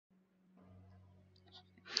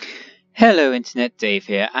Hello Internet, Dave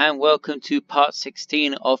here, and welcome to part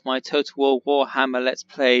 16 of my Total War Warhammer Let's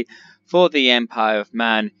Play for the Empire of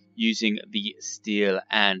Man using the Steel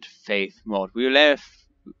and Faith mod. We left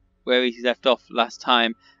where we left off last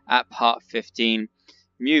time at part 15,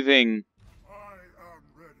 moving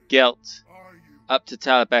Gelt up to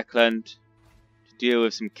Talabecland to deal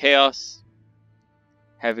with some chaos,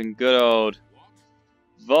 having good old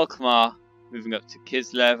Volkmar moving up to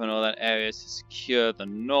Kislev and all that area to secure the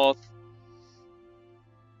north.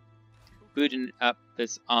 Booting up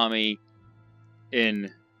this army in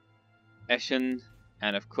Eschen,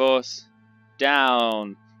 and of course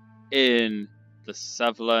down in the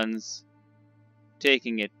Sutherlands,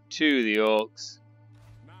 taking it to the Orcs,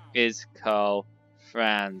 is Karl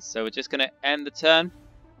Franz. So we're just going to end the turn.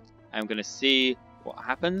 I'm going to see what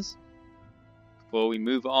happens before we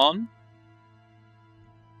move on.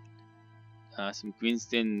 Some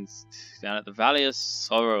Greenstins down at the Valley of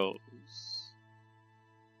Sorrows.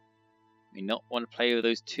 We not want to play with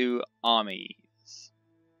those two armies.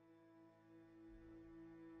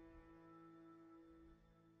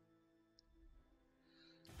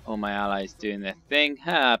 All my allies doing their thing.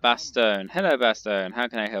 Ah, Bastone. Hello, Bastone. How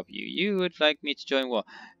can I help you? You would like me to join war?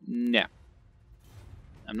 No.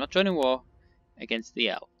 I'm not joining war against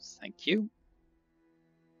the elves. Thank you.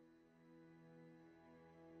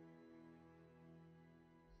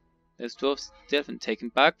 Those dwarves haven't taken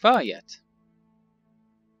back far yet.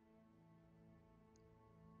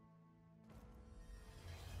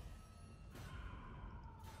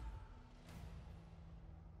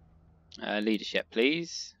 Leadership,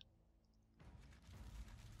 please.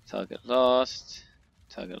 Target lost.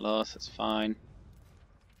 Target lost, that's fine.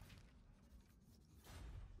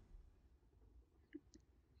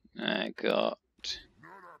 I got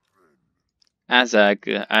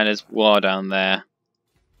Azag and his war down there.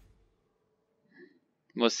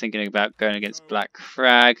 Was thinking about going against Black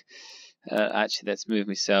Frag. Actually, let's move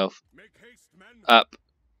myself up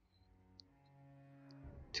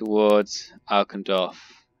towards Alkendorf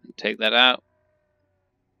and take that out.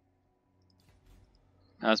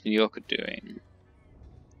 How's Mallorca doing?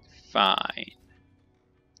 Fine.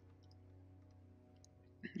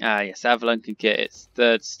 Ah yes, Avalon can get its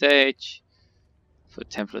third stage for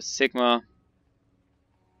Temple of Sigma.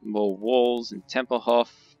 More walls in Tempelhof.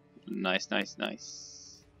 Nice, nice, nice.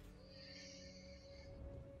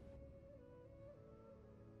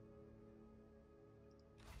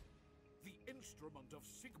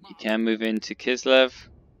 You can move into Kislev.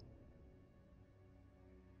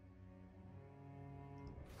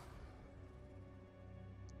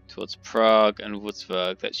 Towards Prague and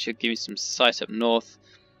Würzburg. That should give you some sight up north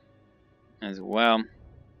as well.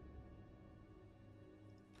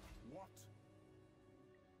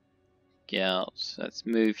 Gelt, let's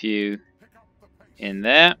move you in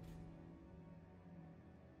there.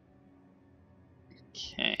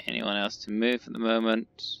 Okay, anyone else to move at the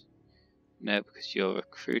moment? No, because you're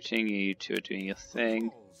recruiting, you two are doing your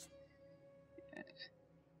thing.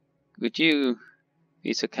 Would you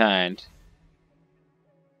be so kind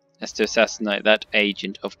as to assassinate that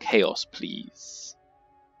agent of chaos, please?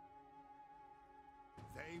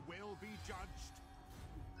 They will be judged.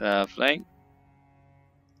 Lovely.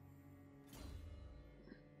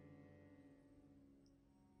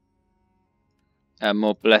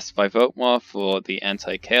 More blessed by Volkmar for the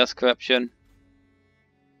anti-chaos corruption.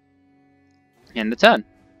 In the turn.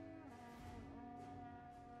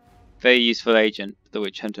 Very useful agent, the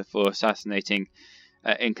Witch Hunter, for assassinating,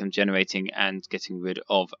 income generating, and getting rid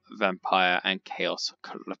of vampire and chaos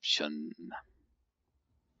corruption.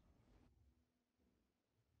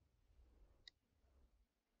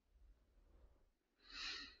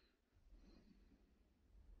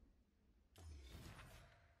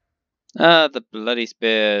 The Bloody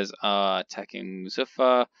Spears are attacking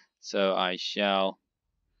Zufar, so I shall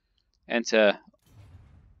enter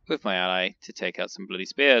with my ally to take out some Bloody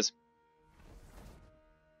Spears.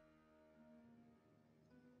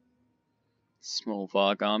 Small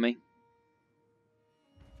Varg army.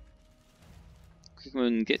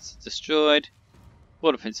 Quickman gets destroyed.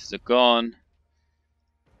 Water Princes are gone.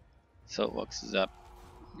 Saltbox is up.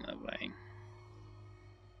 No way.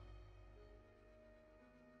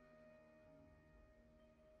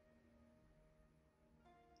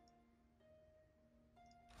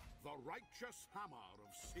 The righteous hammer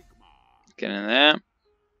of Sigma. Get in there.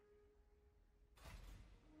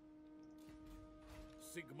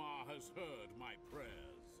 Sigma has heard my prayers.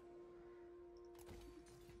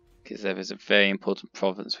 Because there is a very important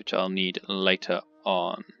province which I'll need later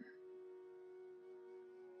on.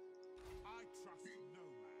 I trust no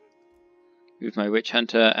man. Move my Witch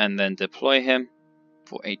Hunter and then deploy him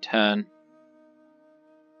for a turn.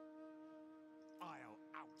 I'll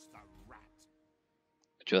out the rat.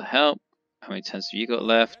 Which will help. How many turns have you got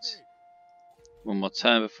left? One more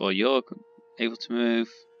turn before you're able to move.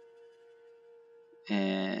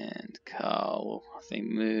 And Carl, I think,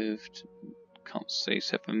 moved. Can't see,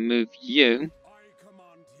 so if I move you I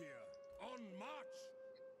command here. On march.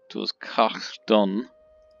 towards Cardon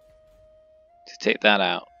to take that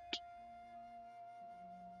out.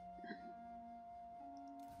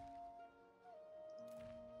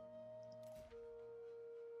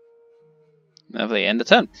 Lovely, end of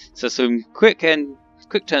turn. So some quick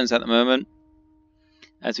turns at the moment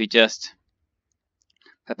as we just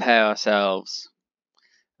prepare ourselves.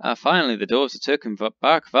 Finally, the dwarves have taken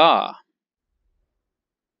Barkvar,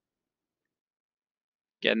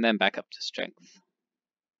 getting them back up to strength.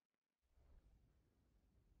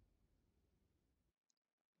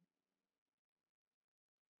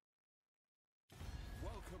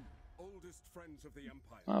 Welcome, oldest friends of the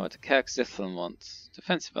Empire. Oh, what do Zithlan wants?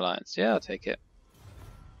 Defensive alliance. Yeah, I'll take it.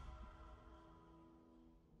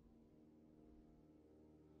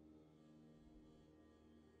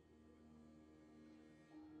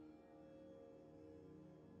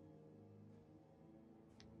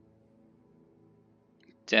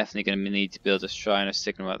 Definitely going to need to build a shrine of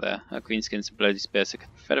Signal out there. Our greenskins and bloody spears are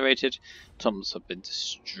confederated. Toms have been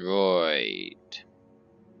destroyed.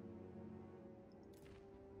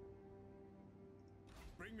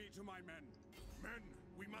 Bring me to my men. Men,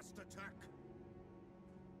 we must attack.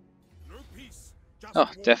 No peace. Just Oh,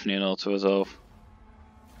 war. definitely an auto-resolve.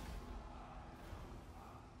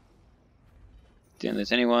 Didn't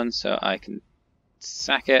lose anyone, so I can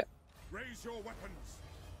sack it. Raise your weapons.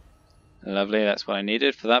 Lovely, that's what I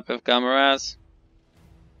needed for that bit of Galmaraz.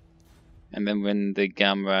 And then win the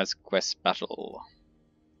Galmaraz quest battle.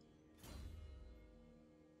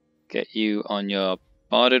 Get you on your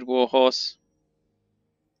barded warhorse.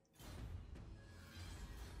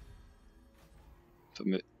 For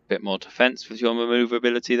a bit more defense with your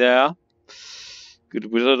maneuverability there.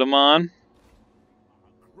 Good wizard of mine.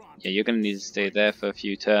 Yeah, you're going to need to stay there for a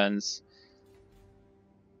few turns.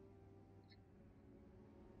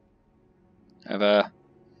 However,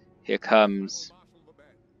 here comes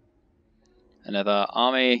another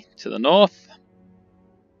army to the north.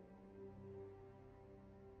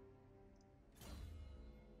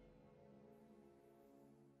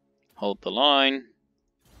 Hold the line.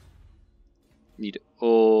 Need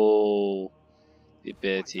all the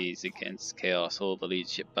abilities against chaos, all the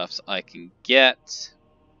leadership buffs I can get.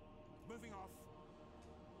 Moving off.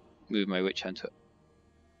 Move my witch hunter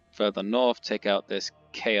further north, take out this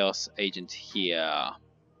chaos agent here.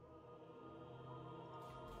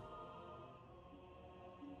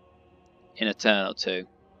 In a turn or two.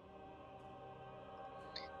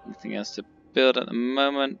 Anything else to build at the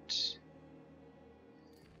moment?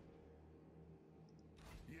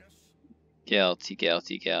 Yes. Gelt.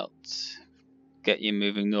 Get you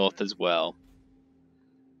moving north as well.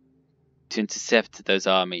 To intercept those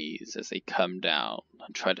armies as they come down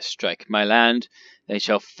and try to strike my land. They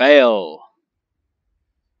shall fail.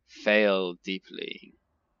 Fail deeply.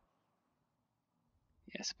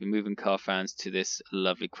 Yes, I'll be moving Carfans to this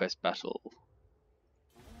lovely quest battle.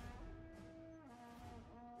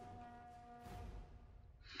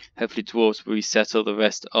 Hopefully dwarves will resettle the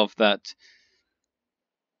rest of that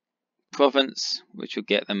province, which will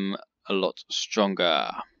get them a lot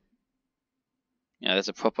stronger. Yeah, there's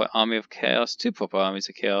a proper army of chaos, two proper armies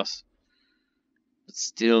of chaos, but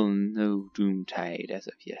still no Doomtide as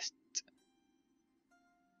of yet.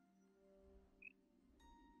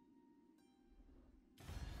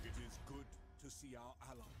 It is good to see our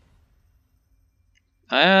ally.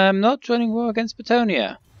 I am not joining war against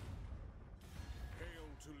Betonia. Hail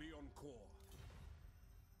to Leoncourt.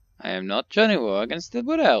 I am not joining war against the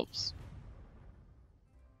Wood Elves.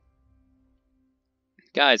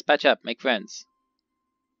 Guys, patch up, make friends.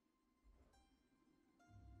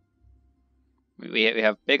 We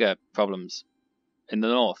have bigger problems in the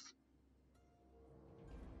north.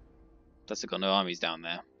 Plus, they've got no armies down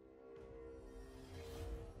there.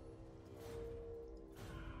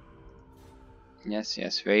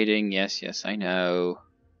 Yes, raiding. Yes, I know.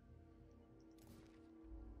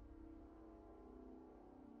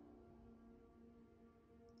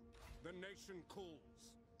 The nation calls.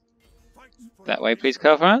 Fight for That our way, please,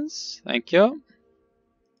 freedom. Carfans. Thank you.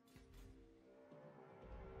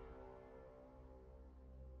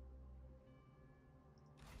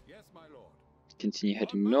 Yes, my lord. Continue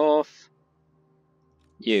heading north.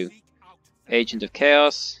 You, Seek out Agent of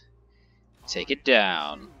Chaos, take it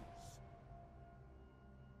down.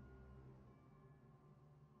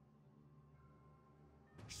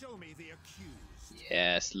 Show me the accused.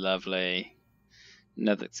 Yes, lovely.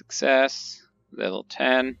 Another success. Level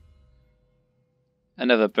 10.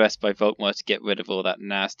 Another Breast by Volkmar to get rid of all that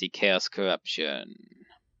nasty chaos corruption.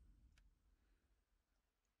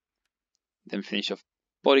 Then finish off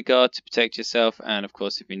Bodyguard to protect yourself, and of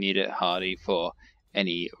course if you need it, Hardy for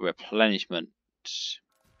any replenishment.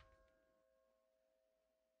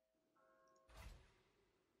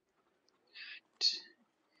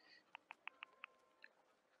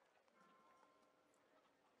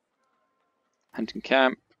 Hunting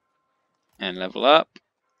camp and level up.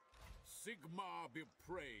 Sigmar be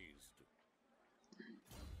praised.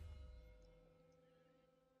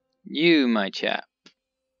 You, my chap.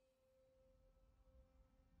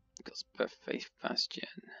 Got Faith Bastion.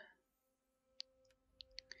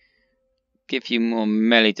 Give you more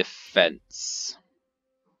melee defense.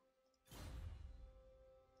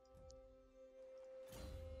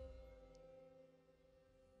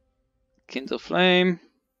 Kindle Flame.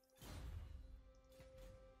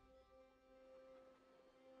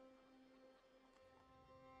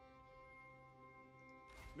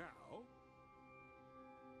 Now,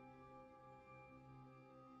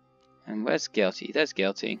 And where's Gelty? There's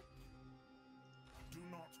Gelty. do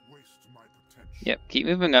not waste my potential. Yep, keep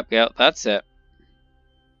moving up, Gelt. That's it.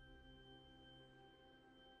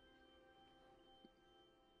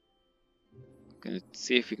 Gonna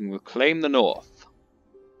see if we can reclaim the north.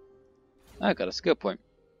 I got a skill point.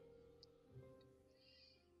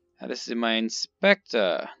 Now this is my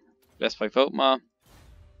inspector. Blessed by Volkmar.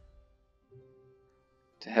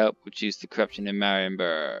 To help reduce the corruption in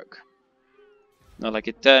Marienburg. Not like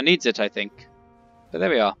it needs it, I think. But there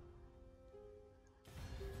we are.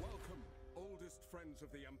 Welcome, oldest friends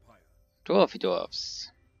of the Empire. Dwarfy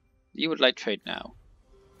dwarfs. You would like trade now.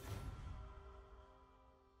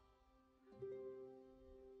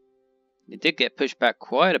 They did get pushed back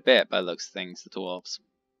quite a bit by the looks of things, the dwarves.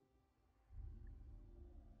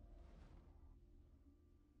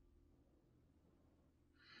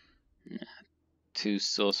 Two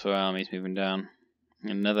sorcerer armies moving down.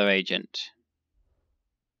 Another agent.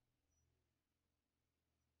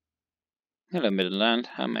 Hello, Midland.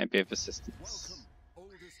 How may I be of assistance?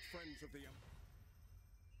 Welcome, oldest friends of the Empire.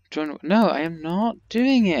 Join. No, I am not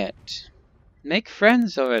doing it. Make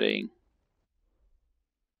friends already.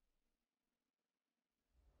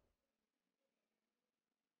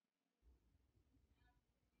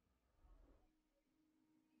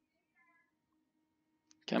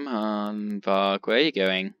 Come on, Varg. Where are you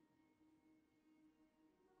going?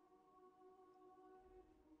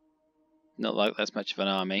 Not like that's much of an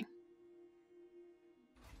army.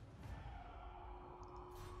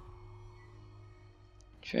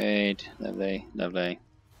 Trade. Lovely, lovely.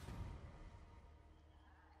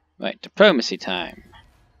 Right, diplomacy time.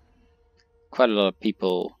 Quite a lot of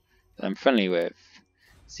people that I'm friendly with.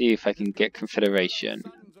 See if I can get confederation.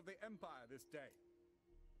 Sons of the Empire this day.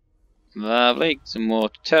 Lovely. Some more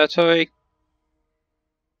territory.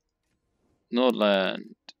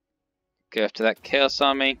 Nordland. Go after that Chaos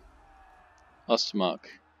Army. Ostmark.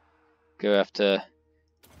 Go after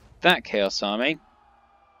that Chaos Army.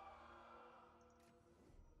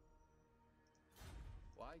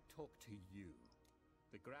 Why talk to you,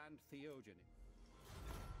 the Grand Theogen?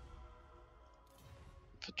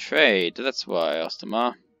 For trade. That's why,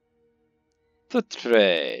 Ostamar. For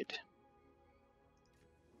trade.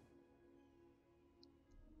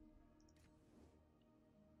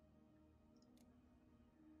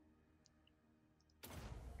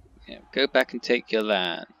 Yeah, go back and take your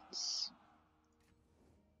lands.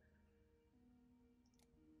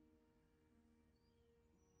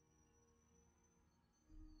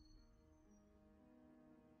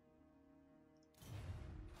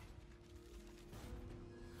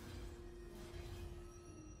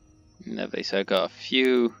 Lovely, so I got a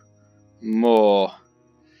few more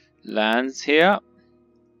lands here.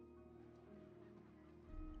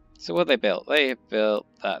 So what they built? They built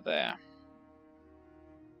that there.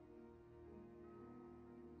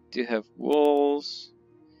 Do have walls.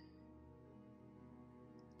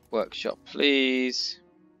 Workshop, please.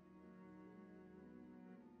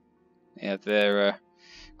 They have their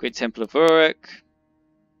Great Temple of Uruk.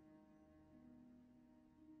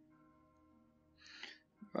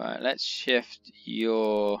 Right, let's shift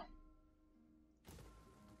your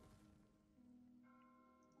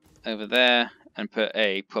over there and put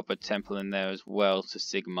a proper temple in there as well to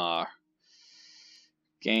Sigmar.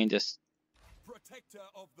 Gained a Protector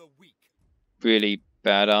of the weak. really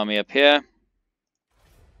bad army up here.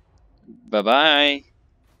 Bye bye.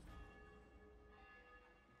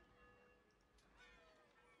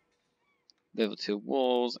 Level 2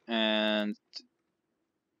 walls and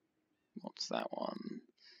What's that one?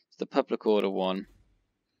 It's the public order one.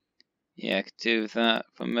 Yeah, I could do that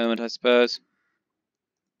for a moment, I suppose.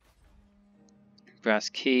 Brass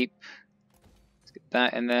keep. Let's get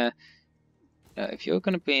that in there. Now, if you're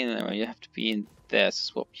going to be in there, you have to be in there.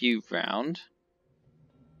 So swap you round.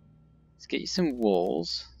 Let's get you some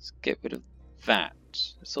walls. Let's get rid of that.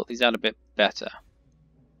 Let's sort these out a bit better.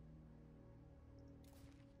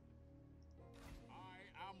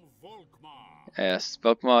 I am Volkmar. Yes,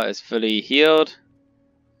 Volkmar is fully healed.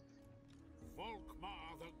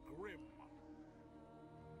 Volkmar the Grim.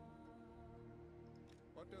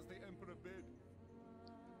 What does the Emperor bid?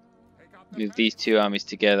 Take out the Move these two armies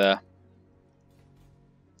together.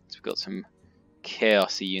 So we've got some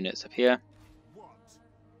chaosy units up here. What?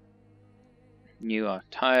 You are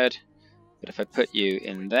tired, but if I put you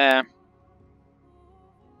in there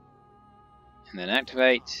and then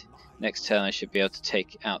activate, next turn I should be able to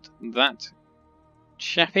take out that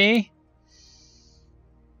chappy.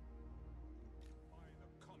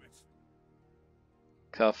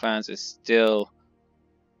 Carfans is still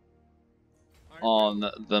on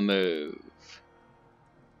the move.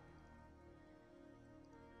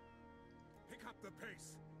 Pick up the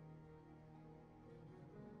pace.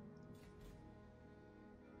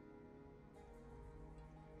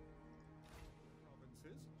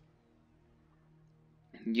 Provinces.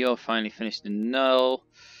 You're finally finished in null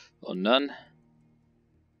or none.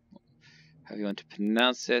 How you want to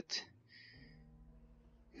pronounce it?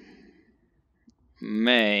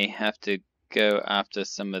 May have to go after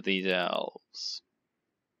some of these elves.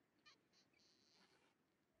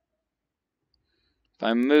 If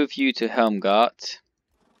I move you to Helmgart,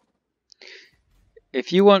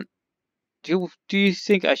 if you want, do you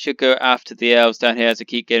think I should go after the elves down here as I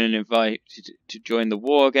keep getting invited to join the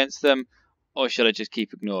war against them, or should I just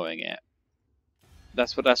keep ignoring it?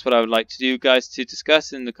 That's what I would like to do, guys, to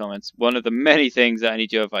discuss in the comments. One of the many things that I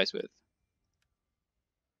need your advice with.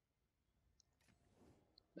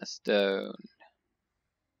 A stone.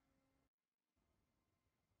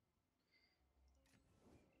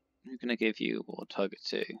 Who can I give you war target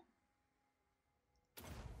to?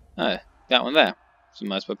 Oh, that one there. So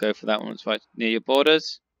might as well go for that one. It's right near your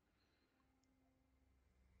borders.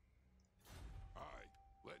 Aye,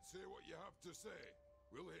 let's hear what you have to say.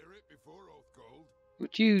 We'll hear it before Oathgold.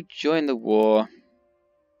 Would you join the war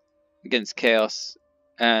against Chaos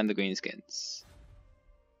and the Greenskins?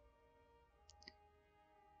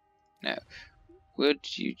 No.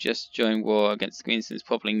 Would you just join war against the Greenskins?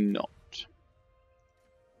 Probably not.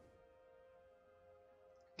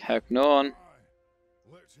 Cagnorn. Aye,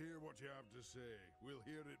 let's hear what you have to say. We'll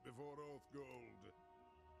hear it before Oathgold.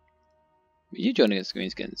 Are you joining against the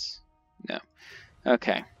Greenskins? No.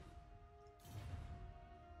 Okay.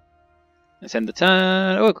 Let's end the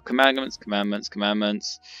turn. Oh, commandments.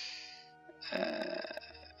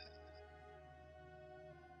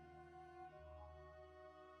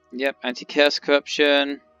 Yep, anti-chaos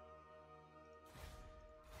corruption.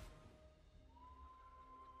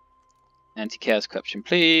 Anti-chaos corruption,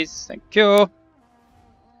 please. Thank you.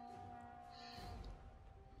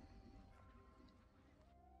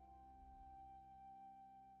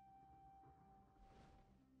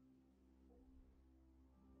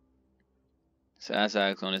 So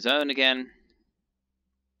Azag's on his own again.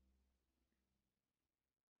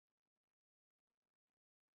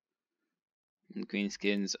 And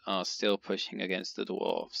Greenskins are still pushing against the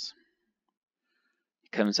dwarves. Here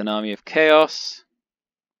comes an army of chaos.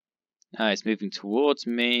 Now it's moving towards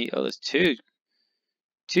me. Oh, there's two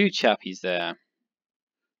chappies there.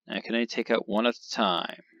 Now I can only take out one at a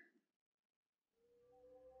time.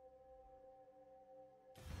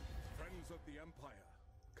 Friends of the Empire,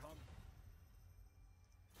 come.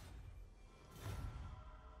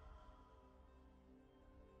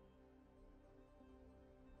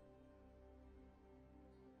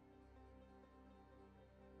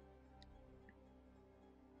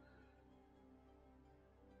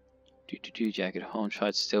 Jagged Horn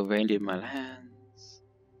tried to steal reindeer in my lands.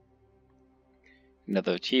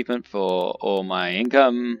 Another achievement for all my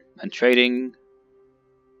income and trading.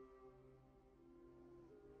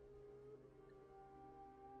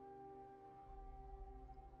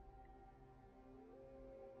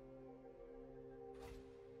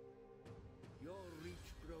 Your reach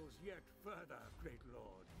grows yet further, great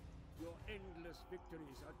lord. Your endless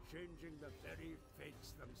victories are changing the very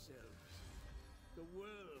fates themselves. The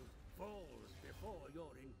world falls before your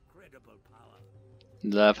incredible power.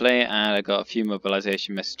 Lovely, and I got a few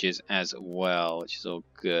mobilization messages as well, which is all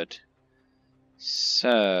good.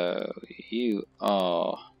 So, you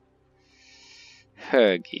are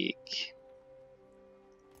Hergeek.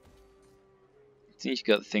 Seems you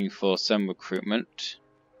got the thing for some recruitment.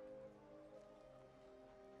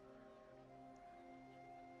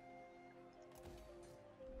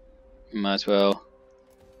 Might as well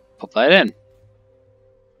pop that in.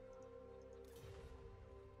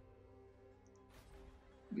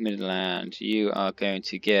 Midland, you are going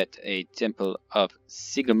to get a Temple of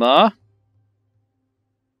Sigmar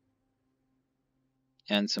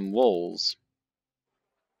and some walls.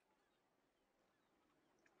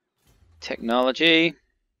 Technology.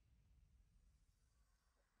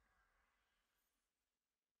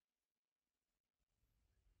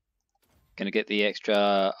 Gonna get the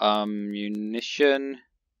extra ammunition.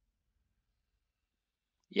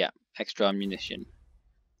 Yeah, extra ammunition.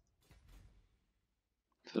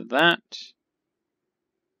 For that.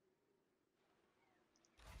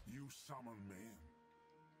 You summon me.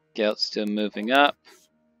 Gelt's still moving up.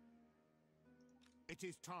 It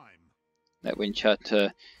is time. That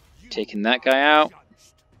Winchester taking that guy out.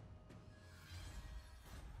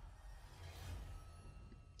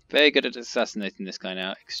 Very good at assassinating this guy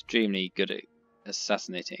now. Extremely good at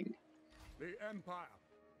assassinating. The Empire.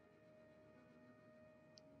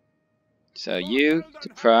 So you to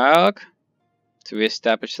Prague to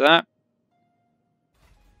re-establish that.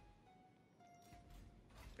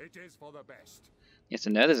 It is for the best. Yes,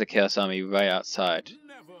 I know there's a Chaos Army right outside.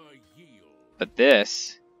 Never yield. But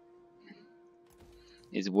this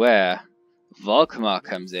is where Volkamar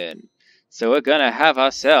comes in. So we're gonna have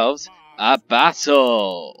ourselves a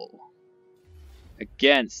battle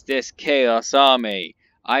against this Chaos Army.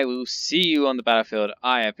 I will see you on the battlefield.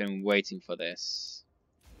 I have been waiting for this.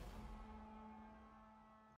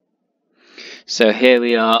 So here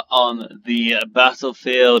we are on the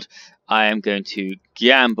battlefield. I am going to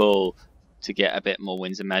gamble to get a bit more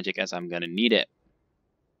Winds of Magic as I'm going to need it.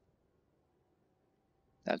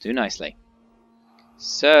 That'll do nicely.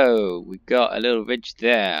 So, we got a little ridge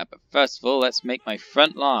there, but first of all, let's make my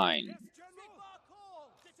front line.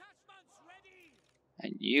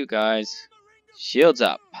 And you guys, shields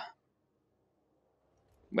up.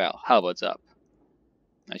 Well, halberds up,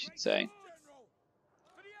 I should say.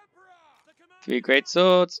 3 great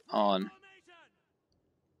swords on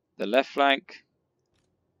the left flank.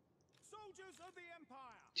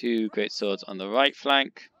 2 great swords on the right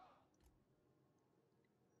flank.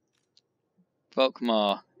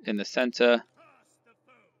 Volkamar in the center.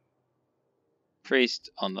 Priest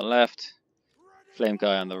on the left. Flame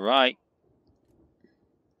guy on the right.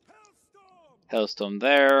 Hellstorm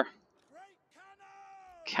there.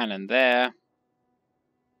 Cannon there.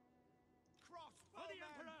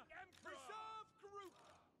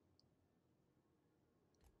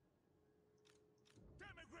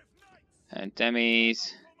 And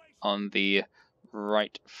demis on the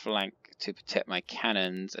right flank to protect my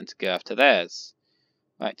cannons and to go after theirs.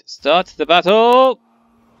 Right, start the battle!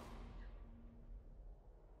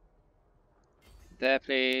 There,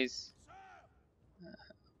 please.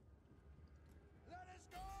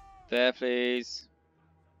 There, please.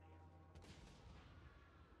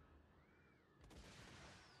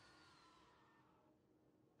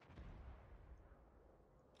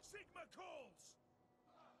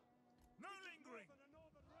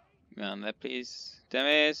 Round there, please.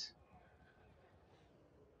 Demis.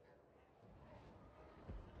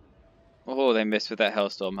 Oh, they missed with that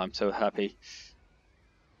Hellstorm. I'm so happy.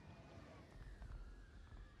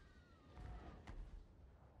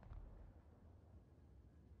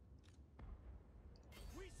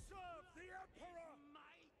 We serve the Emperor.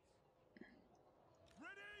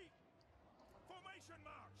 Ready? Formation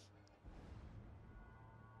march.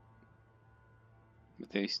 Will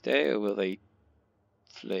they stay or will they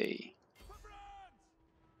flee?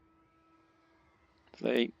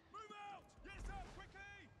 Flee.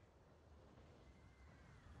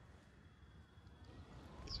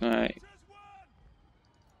 That's right.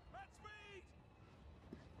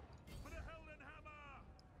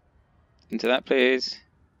 Into that, please.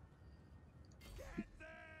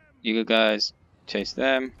 You guys chase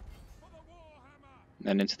them.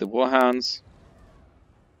 Then into the Warhounds.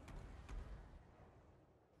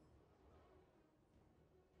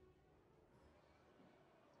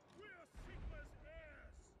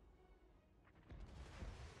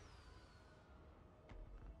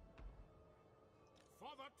 For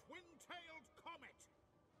the twin-tailed comet.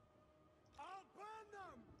 I'll burn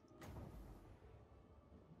them.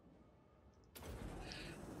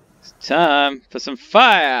 It's time for some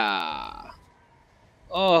fire!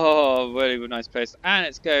 Oh, really nice place. And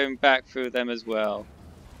it's going back through them as well.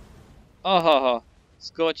 Oh,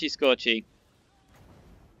 scorchy, scorchy.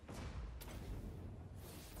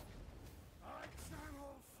 I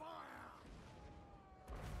channel fire.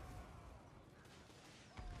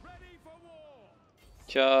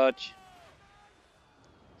 Charge.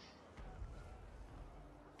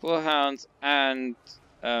 Warhounds and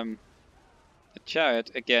a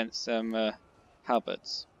chariot against some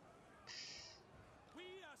halberds.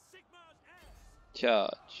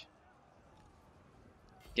 Charge.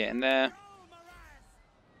 Get in there.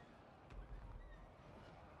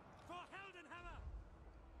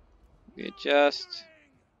 Readjust.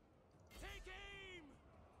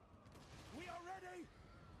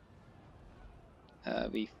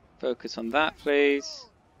 We focus on that, please.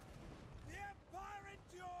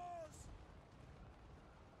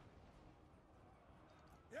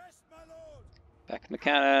 Back in the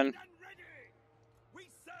cannon.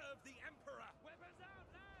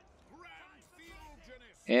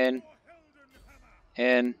 In.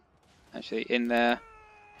 Actually, in there.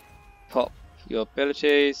 Pop your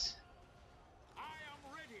abilities.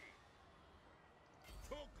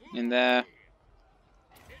 In there.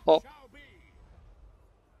 Pop.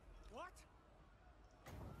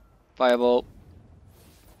 Fireball.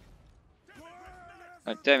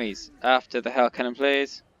 Right, Demis, after the Hell Cannon,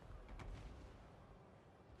 please.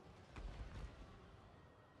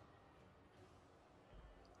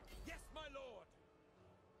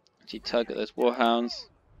 Actually, tug at those Warhounds.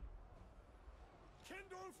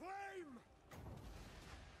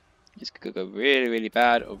 This could go really, really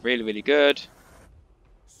bad or really, really good.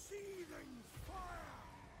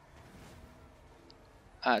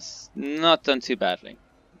 That's not done too badly.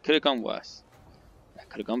 Could have gone worse. That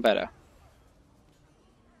could have gone better.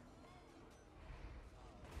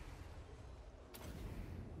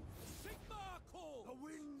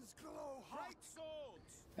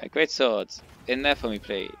 Great swords. In there for me,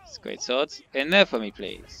 please. Great swords. In there for me,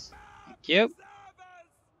 please. Thank you.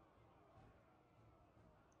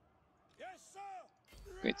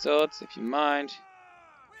 Great swords, if you mind.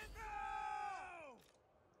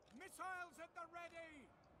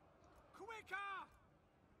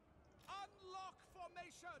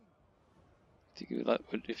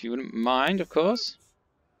 If you wouldn't mind, of course.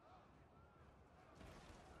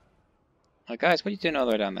 Oh, guys, what are you doing all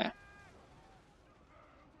the way down there?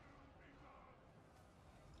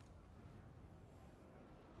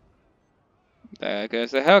 There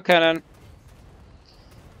goes the Hell Cannon.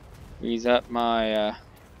 Freeze up my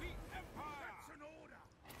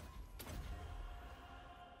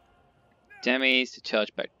Demis to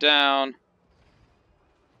charge back down.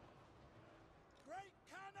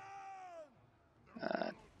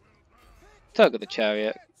 Tug of the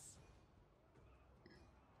chariot.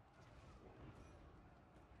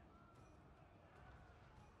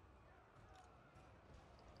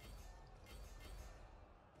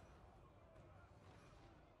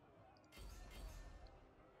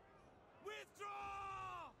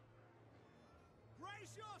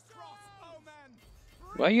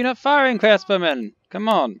 Why are you not firing, crossbowmen? Come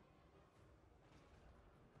on.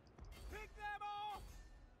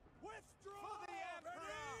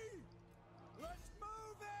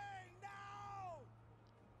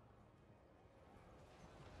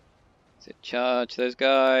 So charge those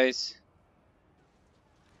guys.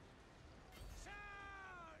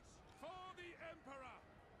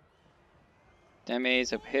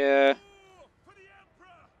 Demis up here.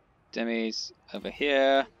 Demis over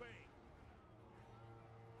here.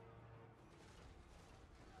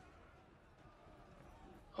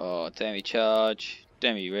 Oh, Demi charge,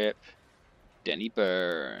 Demi rip, Denny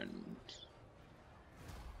burn.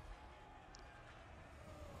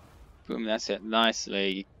 Boom, that's it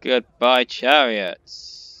nicely. Goodbye,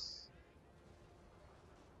 chariots.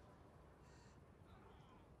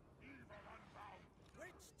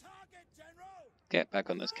 Get back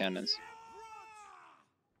on those cannons.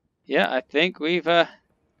 Yeah, I think we've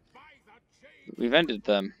ended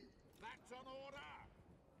them.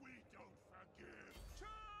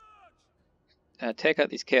 Take out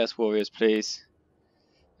these Chaos Warriors, please.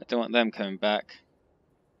 I don't want them coming back.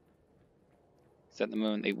 Because at the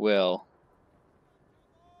moment they will.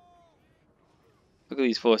 Look at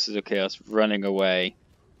these forces of Chaos running away.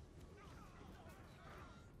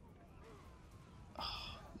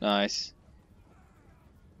 Oh, nice.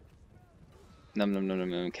 Num num num num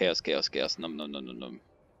num. Chaos, chaos, chaos. Num num num num num.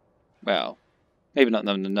 Well, maybe not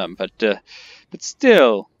num num num, but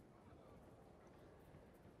still.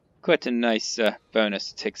 Quite a nice bonus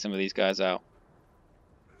to take some of these guys out.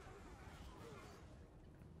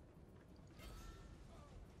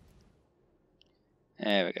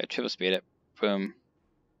 There we go, triple speed it. Boom.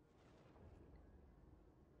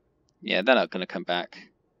 Yeah, they're not going to come back.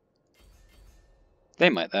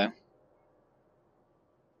 They might though.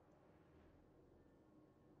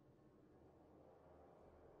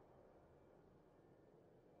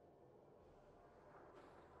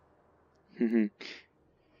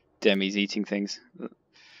 Demi's eating things.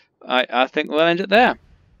 I think we'll end it there.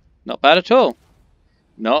 Not bad at all.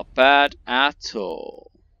 Not bad at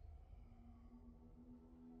all.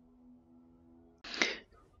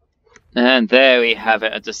 And there we have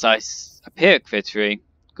it, a Pyrrhic victory.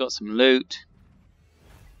 Got some loot.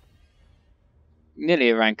 Nearly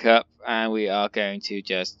a rank up, and we are going to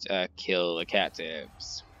just kill the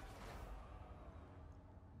captives.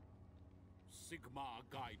 Sigmar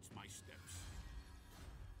guides my steps.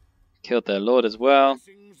 Killed their lord as well.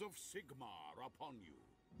 Blessings of Sigmar upon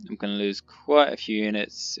you. I'm going to lose quite a few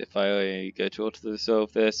units if I go to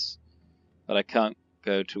auto-resolve this, but I can't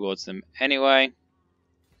go towards them anyway.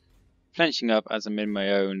 Plenishing up as I'm in my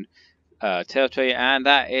own territory, and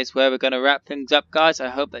that is where we're going to wrap things up, guys. I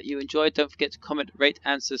hope that you enjoyed. Don't forget to comment, rate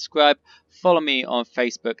and subscribe. Follow me on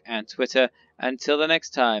Facebook and Twitter. Until the next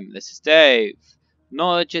time, this is Dave.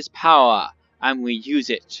 Knowledge is power, and we use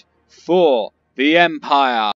it for the Empire.